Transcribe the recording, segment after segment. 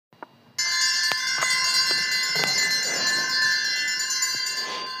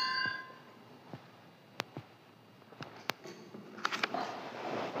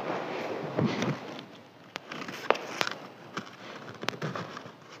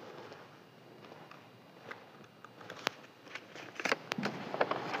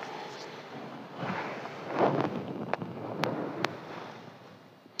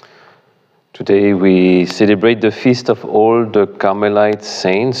Today we celebrate the feast of all the Carmelite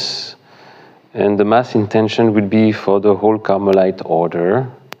saints, and the Mass intention will be for the whole Carmelite order,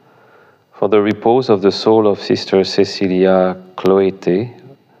 for the repose of the soul of Sister Cecilia Cloete,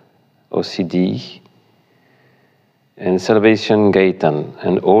 OCD, and Salvation Gaetan,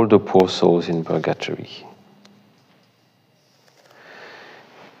 and all the poor souls in purgatory.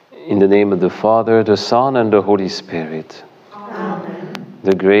 In the name of the Father, the Son, and the Holy Spirit. Amen.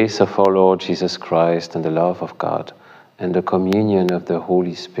 The grace of our Lord Jesus Christ and the love of God and the communion of the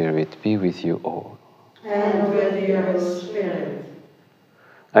Holy Spirit be with you all. And with your spirit.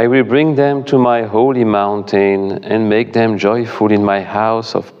 I will bring them to my holy mountain and make them joyful in my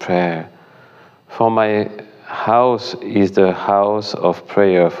house of prayer. For my house is the house of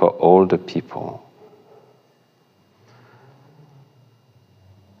prayer for all the people.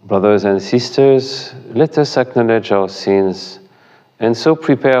 Brothers and sisters, let us acknowledge our sins and so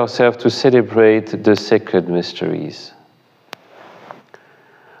prepare ourselves to celebrate the sacred mysteries.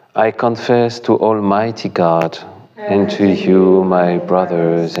 I confess to Almighty God and to you, my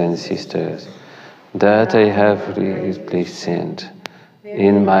brothers and sisters, that I have greatly sinned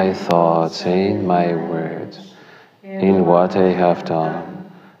in my thoughts and in my words, in what I have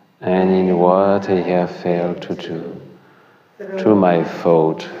done and in what I have failed to do, through my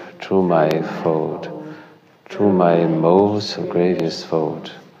fault, through my most grievous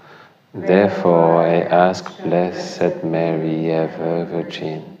fault. Therefore I ask Blessed Mary, ever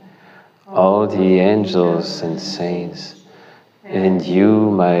Virgin, all the angels and saints, and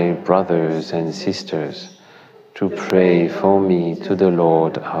you, my brothers and sisters, to pray for me to the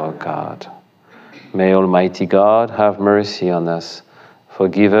Lord our God. May Almighty God have mercy on us,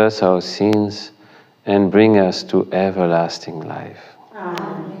 forgive us our sins, and bring us to everlasting life.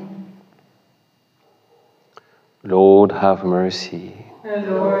 Amen. Lord, have mercy.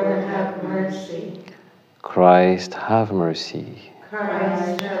 Lord, have mercy. Christ, have mercy.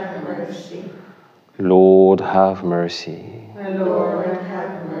 Christ, have mercy. Lord, have mercy. Lord,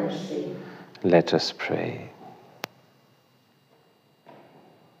 have mercy. Let us pray.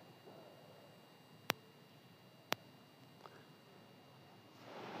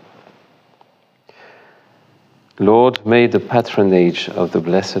 Lord, may the patronage of the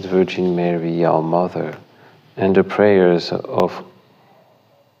Blessed Virgin Mary, our Mother, and the prayers of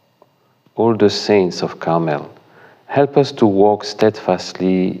all the saints of Carmel help us to walk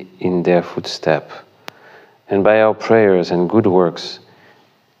steadfastly in their footstep, and by our prayers and good works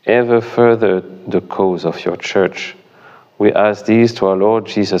ever further the cause of your Church. We ask these to our Lord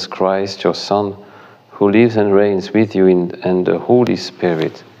Jesus Christ, your Son, who lives and reigns with you and the Holy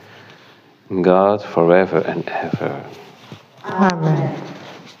Spirit, God forever and ever. Amen.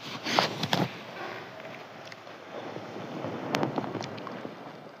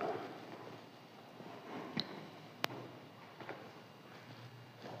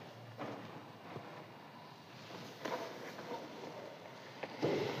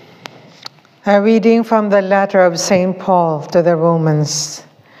 A reading from the letter of St. Paul to the Romans.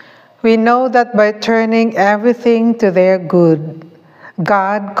 We know that by turning everything to their good,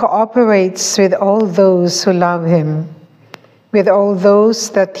 God cooperates with all those who love him, with all those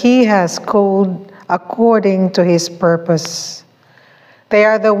that he has called according to his purpose. They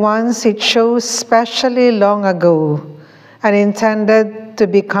are the ones he chose specially long ago and intended to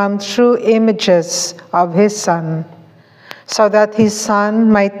become true images of his Son, so that his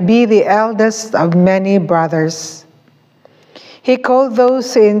Son might be the eldest of many brothers. He called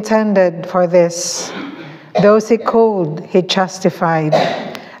those he intended for this. Those he called, he justified.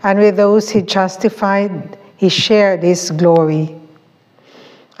 And with those he justified, he shared his glory.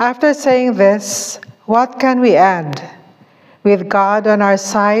 After saying this, what can we add? With God on our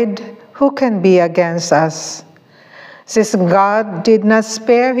side, who can be against us? Since God did not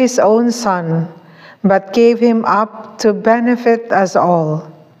spare his own Son, but gave him up to benefit us all,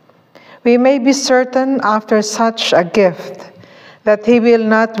 we may be certain after such a gift that he will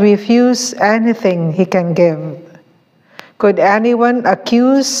not refuse anything he can give. Could anyone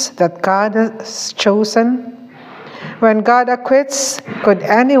accuse that God has chosen? When God acquits, could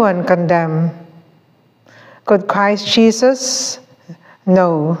anyone condemn? Could Christ Jesus?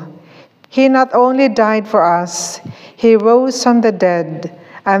 No. He not only died for us, he rose from the dead,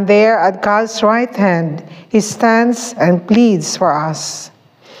 and there at God's right hand, he stands and pleads for us.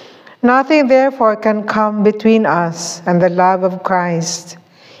 Nothing therefore can come between us and the love of Christ,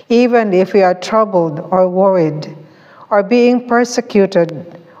 even if we are troubled or worried, or being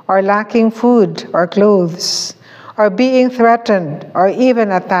persecuted, or lacking food or clothes, or being threatened or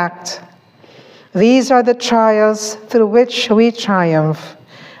even attacked. These are the trials through which we triumph,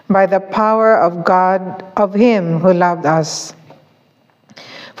 by the power of God, of him who loved us.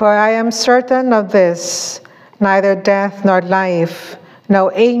 For I am certain of this, neither death nor life,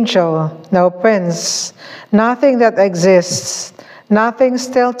 no angel, no prince, nothing that exists, nothing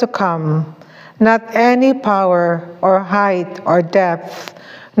still to come, not any power or height or depth,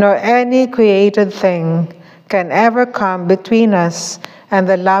 nor any created thing can ever come between us and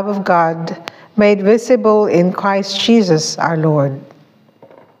the love of God made visible in Christ Jesus our Lord.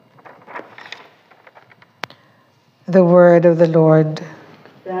 The word of the Lord.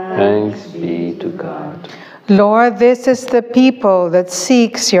 Thanks be to God. Lord, this is the people that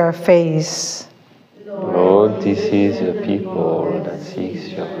seeks your face. Lord, this is a people that seeks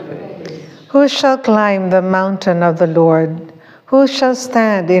your face. Who shall climb the mountain of the Lord? Who shall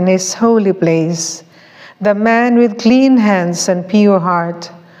stand in his holy place? The man with clean hands and pure heart,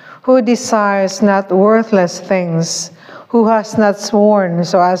 who desires not worthless things, who has not sworn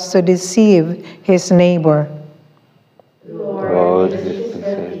so as to deceive his neighbor. Lord, this is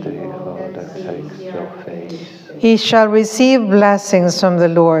the people that seeks your face. He shall receive blessings from the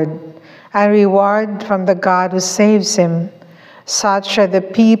Lord and reward from the God who saves him. Such are the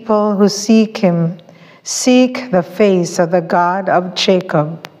people who seek him, seek the face of the God of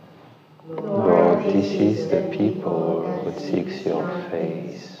Jacob. Lord, this is the people who seeks your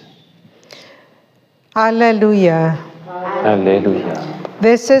face. Alleluia. Alleluia.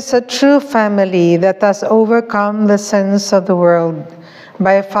 This is a true family that has overcome the sins of the world.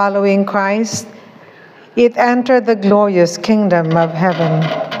 By following Christ, it entered the glorious kingdom of heaven.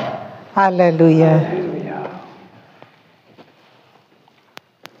 Alleluia. Alleluia.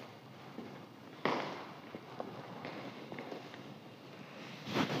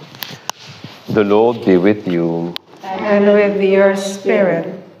 The Lord be with you. And with your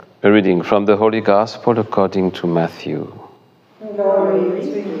spirit. A reading from the Holy Gospel according to Matthew. Glory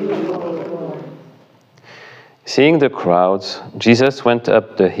to you, O Lord. Seeing the crowds, Jesus went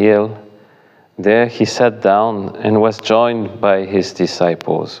up the hill. There he sat down and was joined by his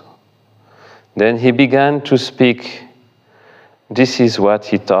disciples. Then he began to speak. This is what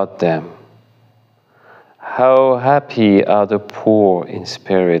he taught them. How happy are the poor in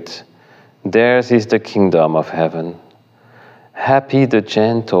spirit. Theirs is the kingdom of heaven. Happy the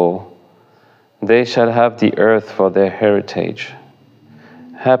gentle. They shall have the earth for their heritage.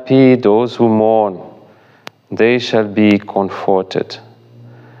 Happy those who mourn. They shall be comforted.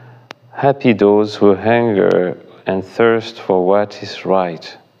 Happy those who hunger and thirst for what is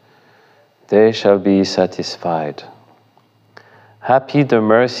right. They shall be satisfied. Happy the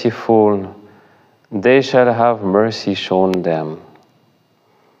merciful. They shall have mercy shown them.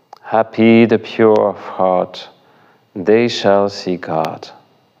 Happy the pure of heart. They shall see God.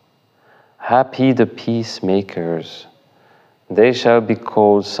 Happy the peacemakers. They shall be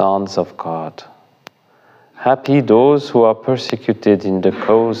called sons of God. Happy those who are persecuted in the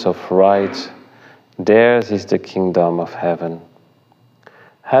cause of right. Theirs is the kingdom of heaven.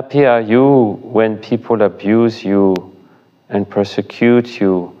 Happy are you when people abuse you and persecute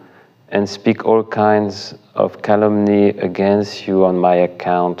you and speak all kinds of calumny against you on my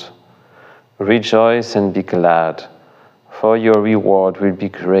account. Rejoice and be glad, for your reward will be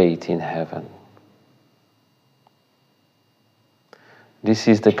great in heaven. This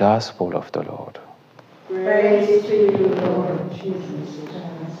is the gospel of the Lord. Praise to you, Lord Jesus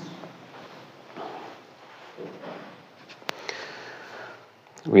Christ.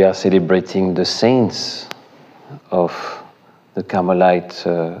 We are celebrating the saints of the Carmelite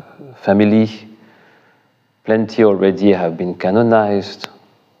family. Plenty already have been canonized,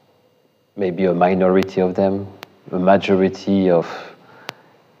 maybe a minority of them. A majority of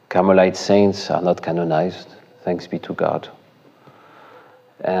Carmelite saints are not canonized, thanks be to God.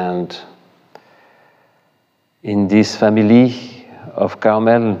 And in this family of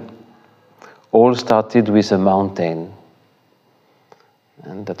Carmel, all started with a mountain.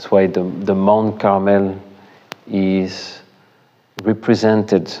 And that's why the Mount Carmel is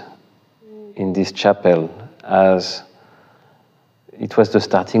represented in this chapel as it was the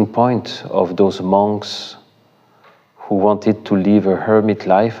starting point of those monks who wanted to live a hermit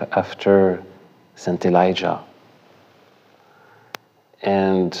life after Saint Elijah.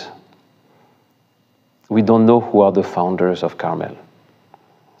 And we don't know who are the founders of Carmel.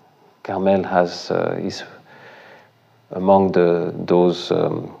 Carmel is among those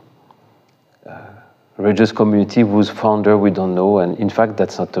religious community whose founder we don't know, and in fact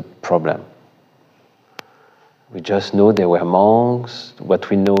that's not a problem. We just know they were monks. What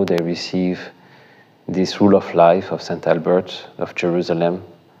we know, they receive this rule of life of Saint Albert of Jerusalem.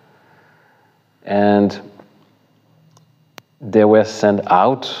 And they were sent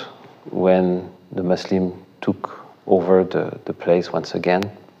out when the Muslim took over the place once again.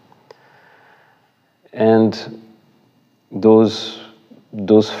 And those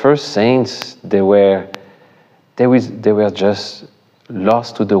first saints, they were just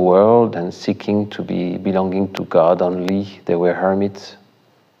lost to the world and seeking to be belonging to God only. They were hermits.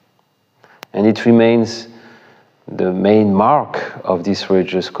 And it remains the main mark of this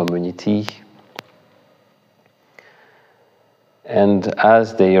religious community. And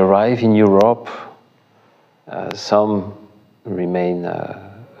as they arrive in Europe, some remain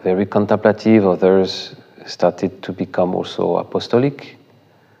very contemplative, others started to become also apostolic.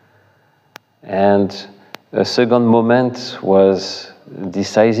 And a second moment was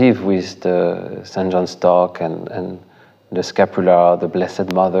decisive with the St. John's talk and the scapular, the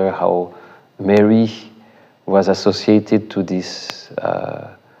Blessed Mother, how Mary was associated to this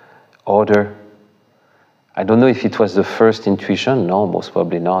order. I don't know if it was the first intuition. No, most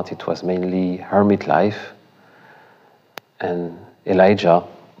probably not. It was mainly hermit life and Elijah.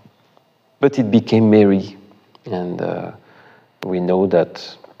 But it became Mary. And we know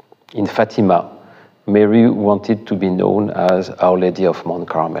that in Fatima, Mary wanted to be known as Our Lady of Mount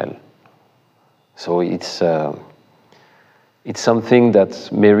Carmel. So it's something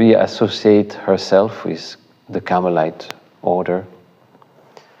that Mary associates herself with the Carmelite order.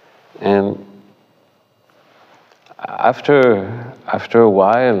 And after a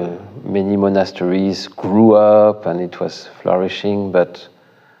while, many monasteries grew up and it was flourishing, but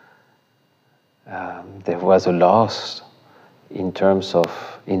there was a loss in terms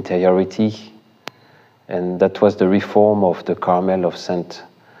of interiority. And that was the reform of the Carmel of Saint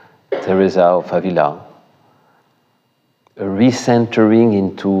Teresa of Avila. A recentering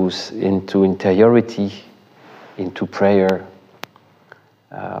into interiority, into prayer.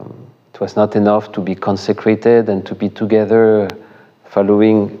 It was not enough to be consecrated and to be together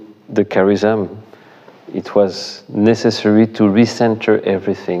following the charism. It was necessary to recenter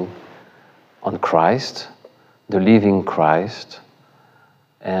everything on Christ, the living Christ,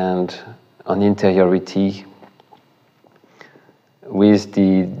 and on interiority, with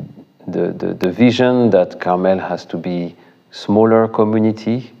the vision that Carmel has to be smaller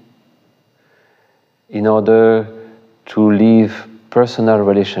community in order to live personal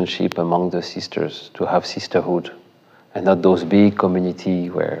relationship among the sisters, to have sisterhood, and not those big community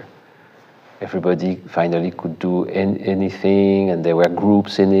where everybody finally could do anything and there were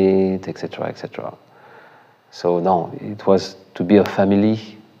groups in it, etc., etc. So no, it was to be a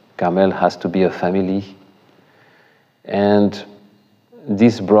family. Carmel has to be a family. And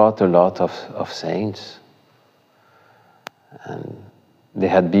this brought a lot of saints. And there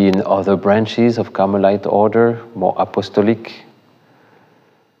had been other branches of Carmelite order, more apostolic.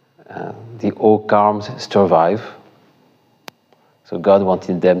 The Haut Carmes survive. So God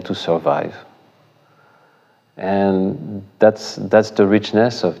wanted them to survive. And that's the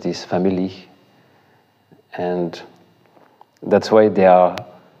richness of this family. And that's why there are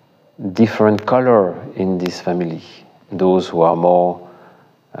different color in this family. Those who are more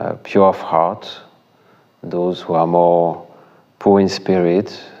pure of heart, those who are more poor in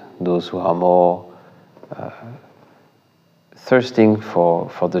spirit, those who are more thirsting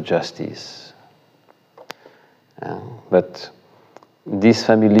for the justice. But this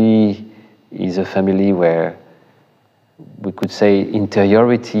family is a family where we could say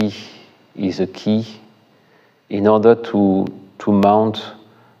interiority is a key in order to mount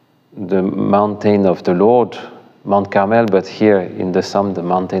the mountain of the Lord, Mount Carmel, but here in the Psalm, the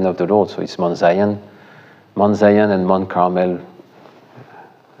mountain of the Lord. So it's Mount Zion. Mount Zion and Mount Carmel,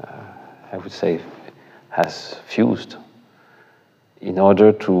 I would say, has fused in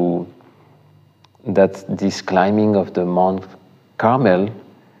order that this climbing of the Mount Carmel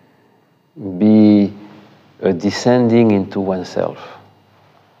be a descending into oneself.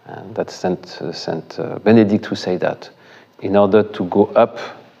 And that's Saint Benedict who say that. In order to go up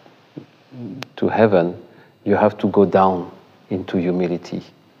to heaven, you have to go down into humility.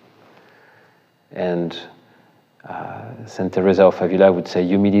 And Saint Teresa of Avila would say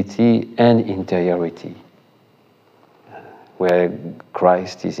humility and interiority, where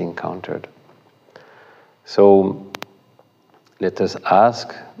Christ is encountered. So let us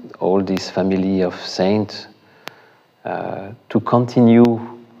ask all this family of saints to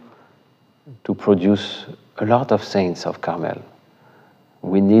continue to produce a lot of saints of Carmel.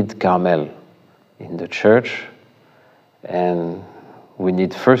 We need Carmel in the church, and we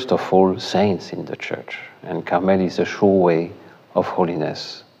need first of all saints in the church. And Carmel is a sure way of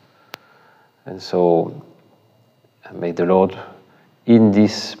holiness. And so may the Lord in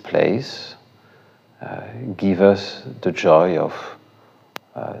this place give us the joy of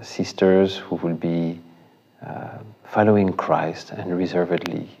sisters who will be following Christ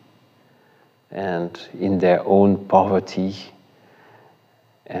unreservedly, and in their own poverty.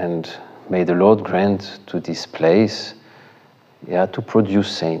 And may the Lord grant to this place to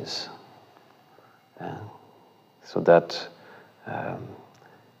produce saints, so that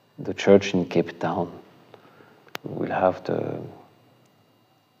the church in Cape Town will have the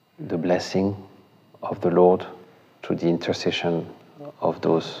blessing of the Lord through the intercession of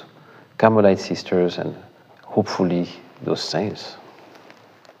those Carmelite sisters and hopefully those saints.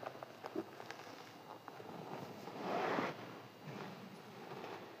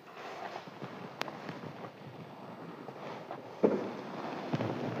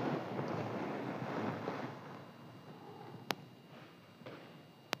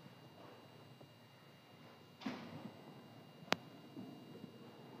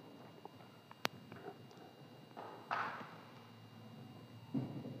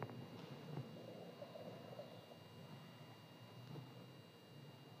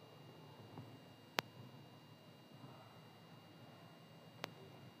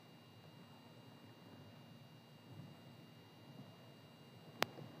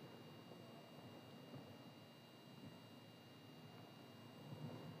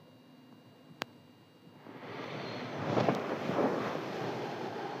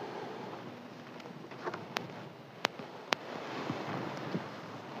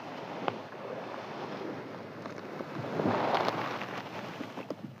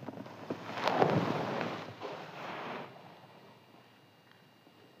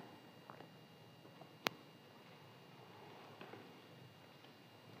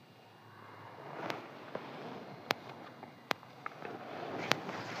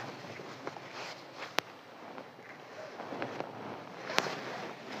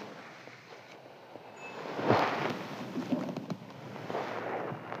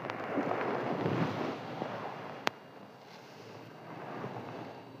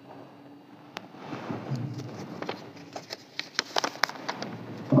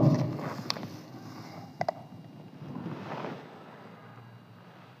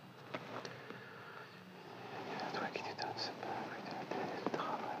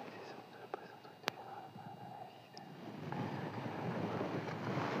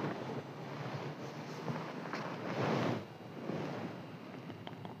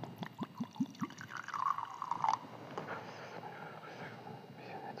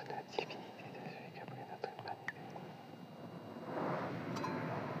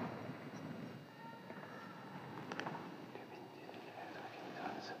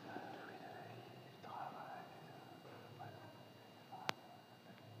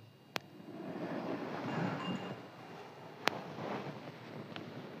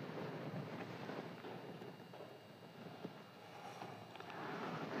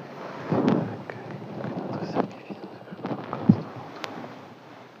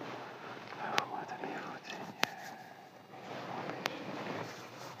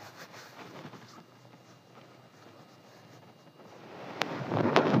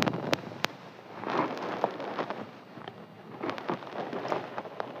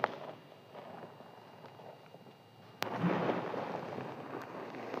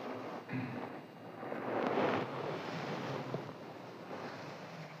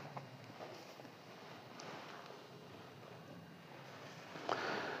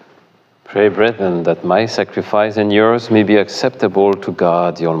 Pray, brethren, that my sacrifice and yours may be acceptable to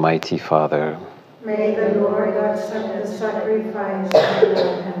God, the Almighty Father. May the Lord accept the sacrifice of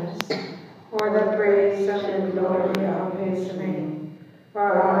your hands, for the praise and the glory of his name, for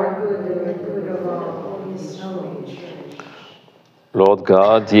our good and the good of all his holy church. Lord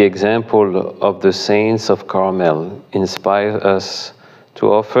God, the example of the saints of Carmel inspires us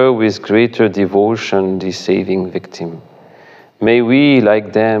to offer with greater devotion the saving victim. May we,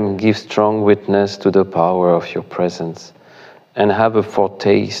 like them, give strong witness to the power of your presence and have a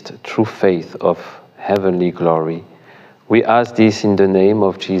foretaste through faith of heavenly glory. We ask this in the name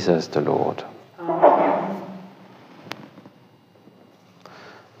of Jesus the Lord. Amen.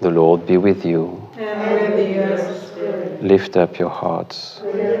 The Lord be with you. And with your spirit. Lift up your hearts.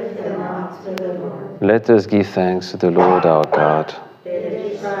 We lift them up to the Lord. Let us give thanks to the Lord our God. It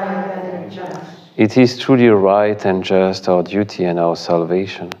is right and just. It is truly right and just, our duty and our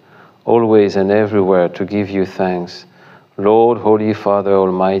salvation, always and everywhere to give you thanks, Lord, Holy Father,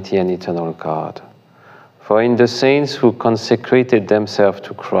 Almighty and eternal God. For in the saints who consecrated themselves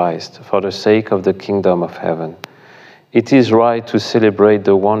to Christ for the sake of the kingdom of heaven, it is right to celebrate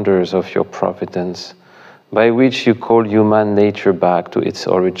the wonders of your providence, by which you call human nature back to its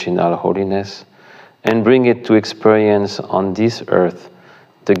original holiness, and bring it to experience on this earth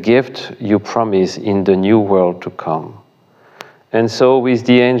the gift you promise in the new world to come. And so with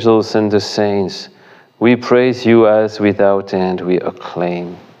the angels and the saints, we praise you as without end we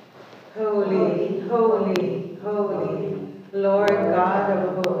acclaim. Holy, holy, holy, Lord God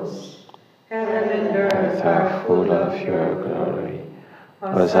of hosts, heaven and earth are full of your glory.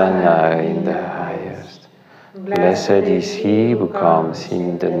 Hosanna in the highest. Blessed is he who comes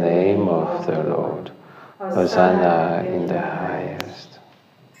in the name of the Lord. Hosanna in the highest.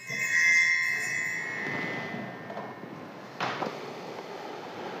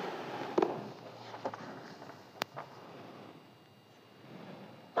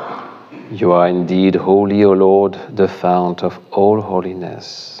 You are indeed holy, O Lord, the fount of all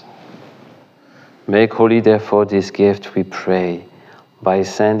holiness. Make holy, therefore, this gift, we pray, by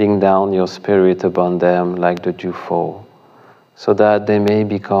sending down your Spirit upon them like the dewfall, so that they may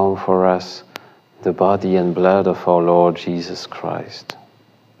become for us the body and blood of our Lord Jesus Christ.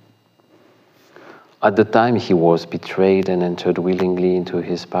 At the time he was betrayed and entered willingly into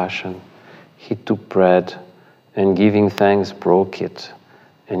his passion, he took bread and, giving thanks, broke it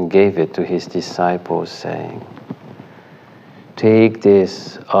and gave it to his disciples, saying, "Take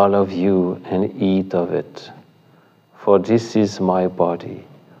this, all of you, and eat of it, for this is my body,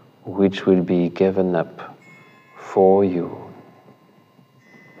 which will be given up for you."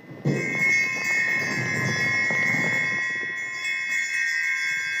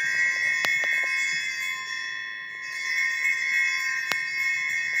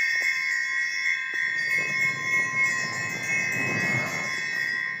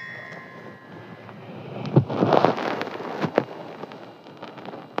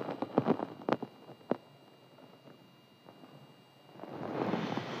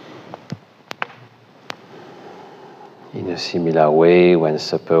 In a similar way, when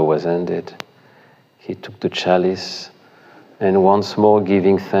supper was ended, he took the chalice, and once more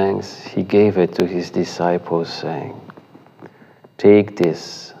giving thanks, he gave it to his disciples, saying, "Take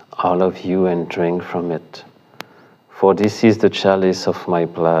this, all of you, and drink from it, for this is the chalice of my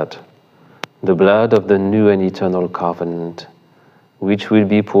blood, the blood of the new and eternal covenant, which will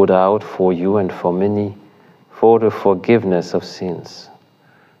be poured out for you and for many for the forgiveness of sins.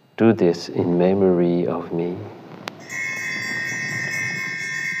 Do this in memory of me."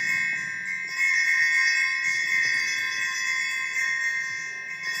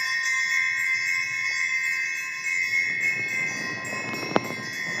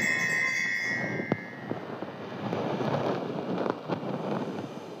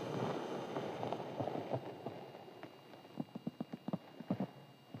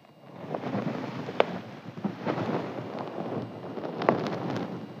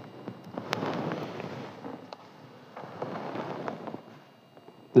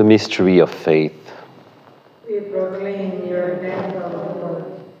 The mystery of faith. We proclaim your death, O Lord,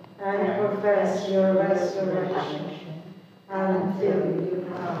 and profess your resurrection until you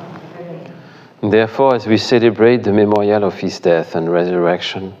come again. Therefore, as we celebrate the memorial of his death and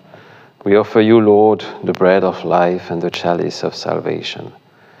resurrection, we offer you, Lord, the bread of life and the chalice of salvation,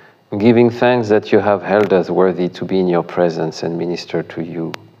 giving thanks that you have held us worthy to be in your presence and minister to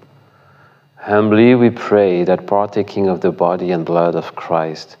you. Humbly we pray that, partaking of the body and blood of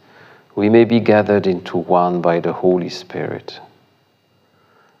Christ, we may be gathered into one by the Holy Spirit.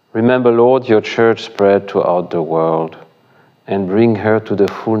 Remember, Lord, your church spread throughout the world, and bring her to the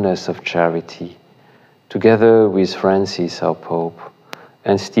fullness of charity, together with Francis, our Pope,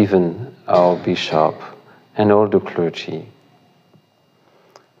 and Stephen, our Bishop, and all the clergy.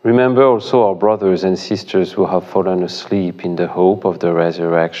 Remember also our brothers and sisters who have fallen asleep in the hope of the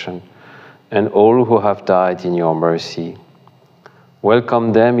resurrection, and all who have died in your mercy.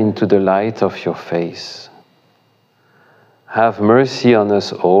 Welcome them into the light of your face. Have mercy on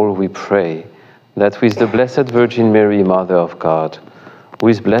us all, we pray, that with the Blessed Virgin Mary, Mother of God,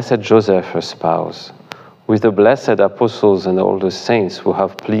 with Blessed Joseph, her spouse, with the blessed apostles and all the saints who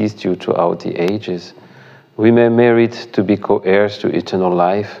have pleased you throughout the ages, we may merit to be co-heirs to eternal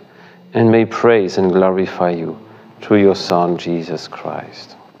life, and may praise and glorify you through your Son, Jesus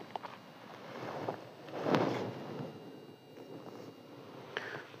Christ.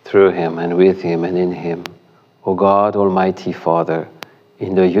 Through him, and with him, and in him, O God, Almighty Father,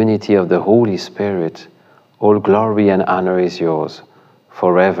 in the unity of the Holy Spirit, all glory and honor is yours,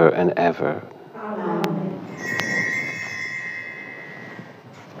 forever and ever. Amen.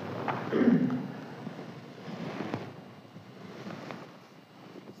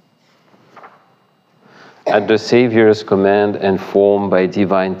 At the Savior's command and formed by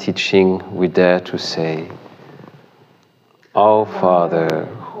divine teaching, we dare to say, Our Father,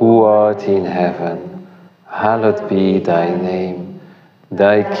 who art in heaven, hallowed be thy name.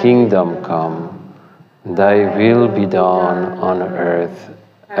 Thy kingdom come, thy will be done on earth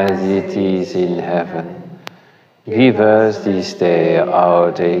as it is in heaven. Give us this day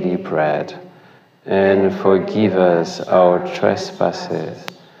our daily bread, and forgive us our trespasses,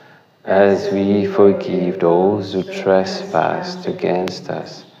 as we forgive those who trespass against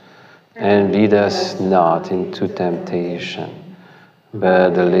us. And lead us not into temptation, but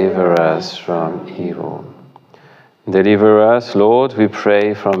deliver us from evil. Deliver us, Lord, we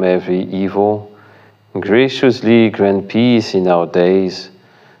pray, from every evil. Graciously grant peace in our days,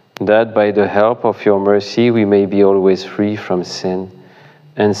 that by the help of your mercy we may be always free from sin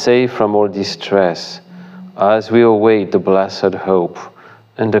and safe from all distress, as we await the blessed hope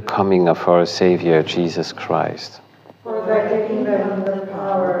and the coming of our Savior, Jesus Christ. For the kingdom, the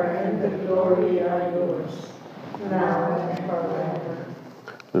power, and the glory are yours, now and forever.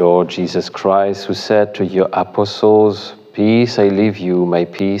 Lord Jesus Christ, who said to your apostles, "Peace I leave you, my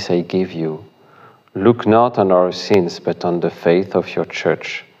peace I give you," look not on our sins, but on the faith of your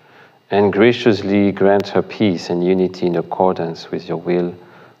Church, and graciously grant her peace and unity in accordance with your will,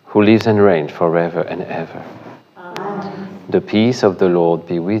 who lives and reigns forever and ever. Amen. The peace of the Lord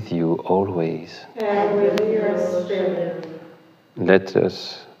be with you always. And with your spirit. Let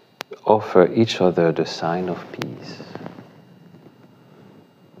us offer each other the sign of peace.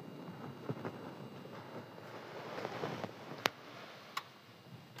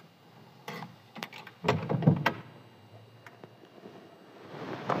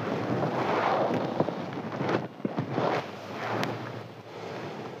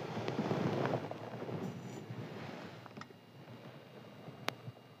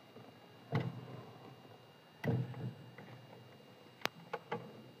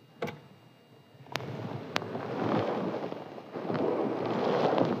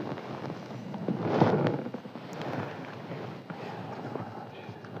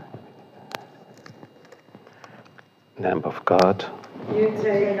 Lamb of God, You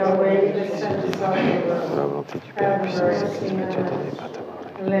take away the sins of the world. Have mercy on us.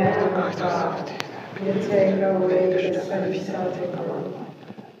 Lamb of God, you take away the sins of the world.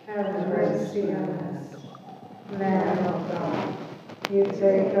 Have mercy on us. Lamb of God, you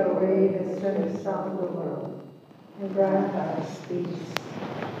take away the sins of the world. And grant us peace.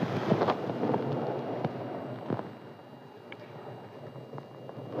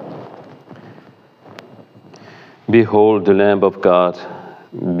 behold the Lamb of God.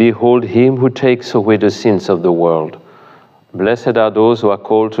 Behold him who takes away the sins of the world. Blessed are those who are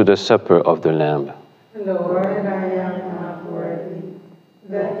called to the supper of the Lamb. Lord, I am not worthy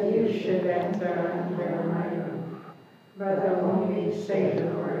that you should enter under my roof, but only say the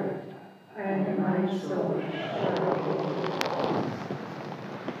word, and my soul shall be healed.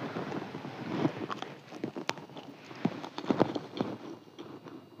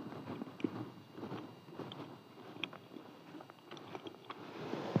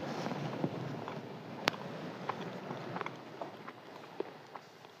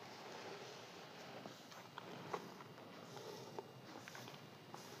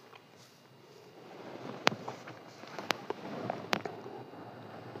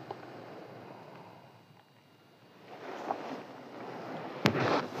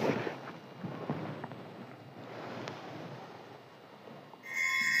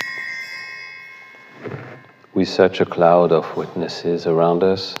 With such a cloud of witnesses around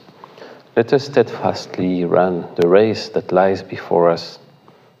us, let us steadfastly run the race that lies before us,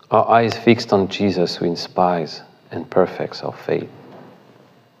 our eyes fixed on Jesus who inspires and perfects our faith.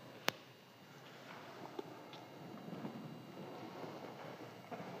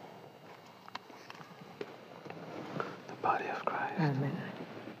 The body of Christ. Amen.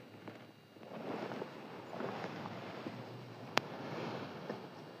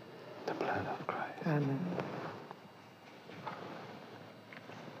 The blood of Christ. Amen.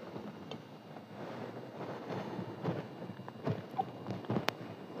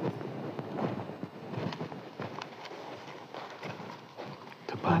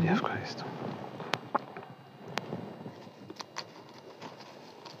 The body of Christ.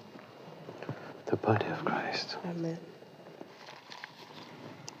 The body of Christ. Amen.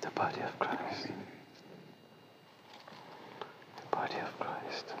 The body of Christ. The body of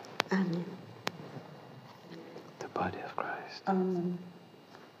Christ. Amen. The body of Christ. Amen.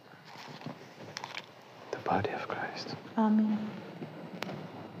 The body of Christ. Amen.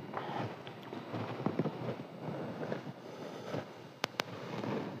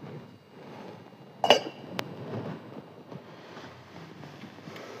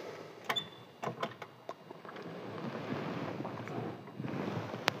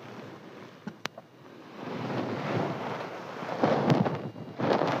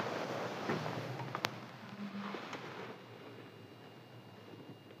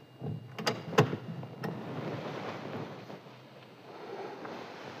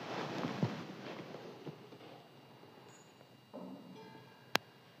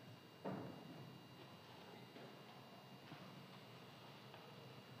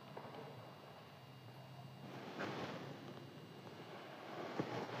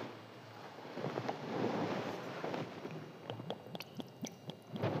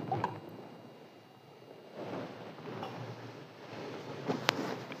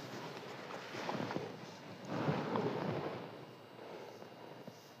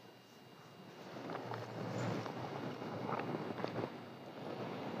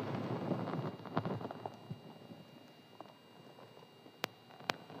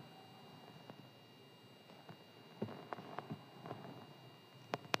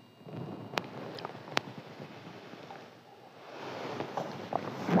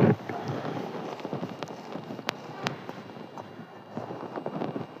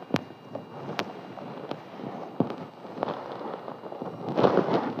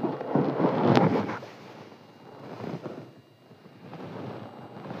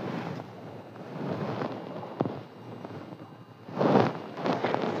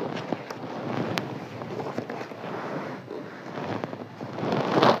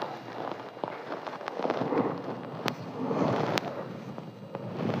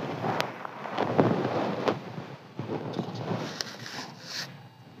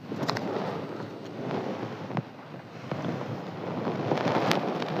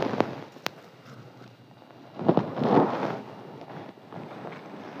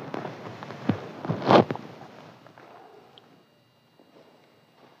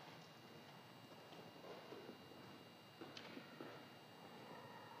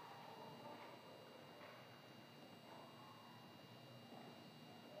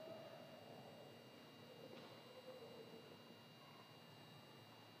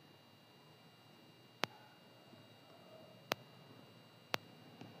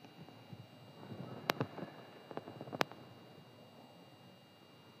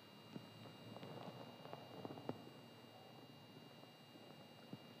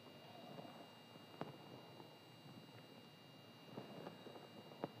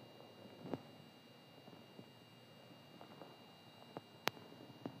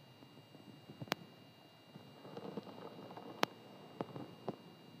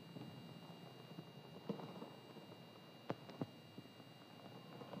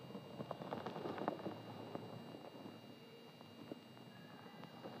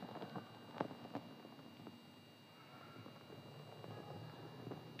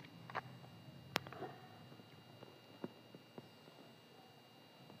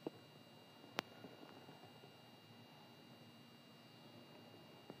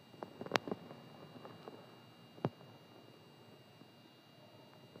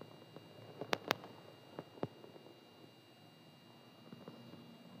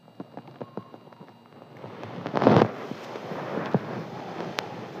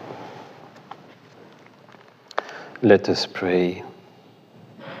 Let us pray.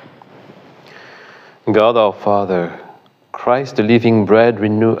 God our Father, Christ the living bread,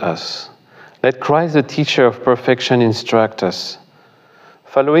 renew us. Let Christ the teacher of perfection instruct us.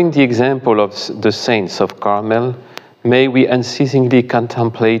 Following the example of the saints of Carmel, may we unceasingly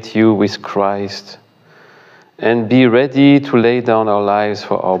contemplate you with Christ and be ready to lay down our lives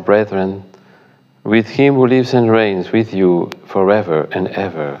for our brethren, with him who lives and reigns with you forever and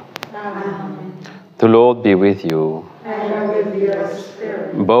ever. Amen. The Lord be with you. And with your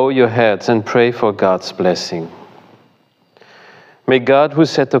spirit. Bow your heads and pray for God's blessing. May God, who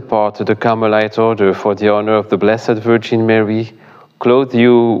set apart the Carmelite order for the honor of the Blessed Virgin Mary, clothe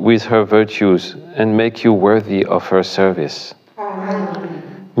you with her virtues and make you worthy of her service.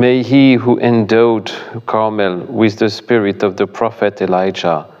 Amen. May he who endowed Carmel with the spirit of the prophet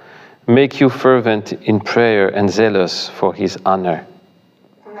Elijah make you fervent in prayer and zealous for his honor.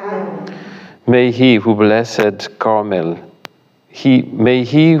 Amen. May he who blessed Carmel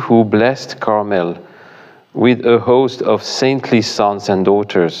with a host of saintly sons and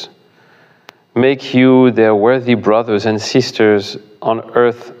daughters make you their worthy brothers and sisters on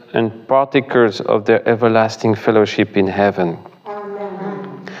earth and partakers of their everlasting fellowship in heaven.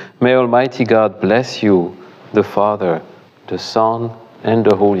 Amen. May Almighty God bless you, the Father, the Son, and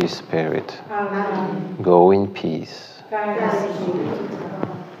the Holy Spirit. Amen. Go in peace. Thanks be to God.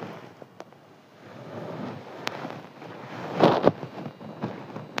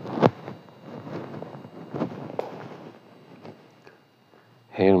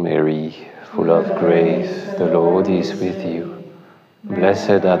 Hail Mary, full of grace, the Lord is with you.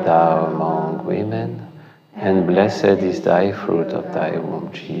 Blessed art thou among women, and blessed is thy fruit of thy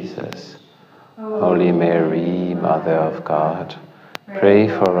womb, Jesus. Holy Mary, Mother of God, pray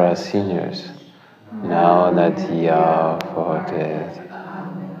for us sinners, now and at the hour of our death.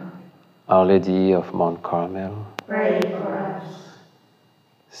 Amen. Our Lady of Mount Carmel, Pray for us.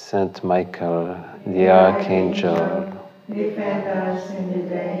 Saint Michael, the Archangel, Defend us in the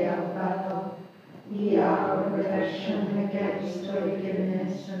day of battle. Be our protection against the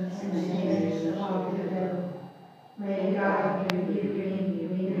wickedness and snares of the devil. May God rebuke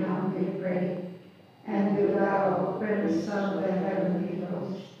him, we humbly pray. And do thou, Prince of the heavenly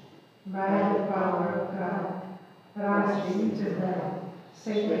host, by the power of God, thrust into hell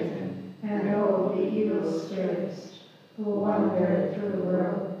Satan and all the evil spirits who wander through the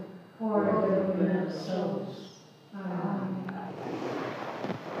world for the ruin of souls. Amen.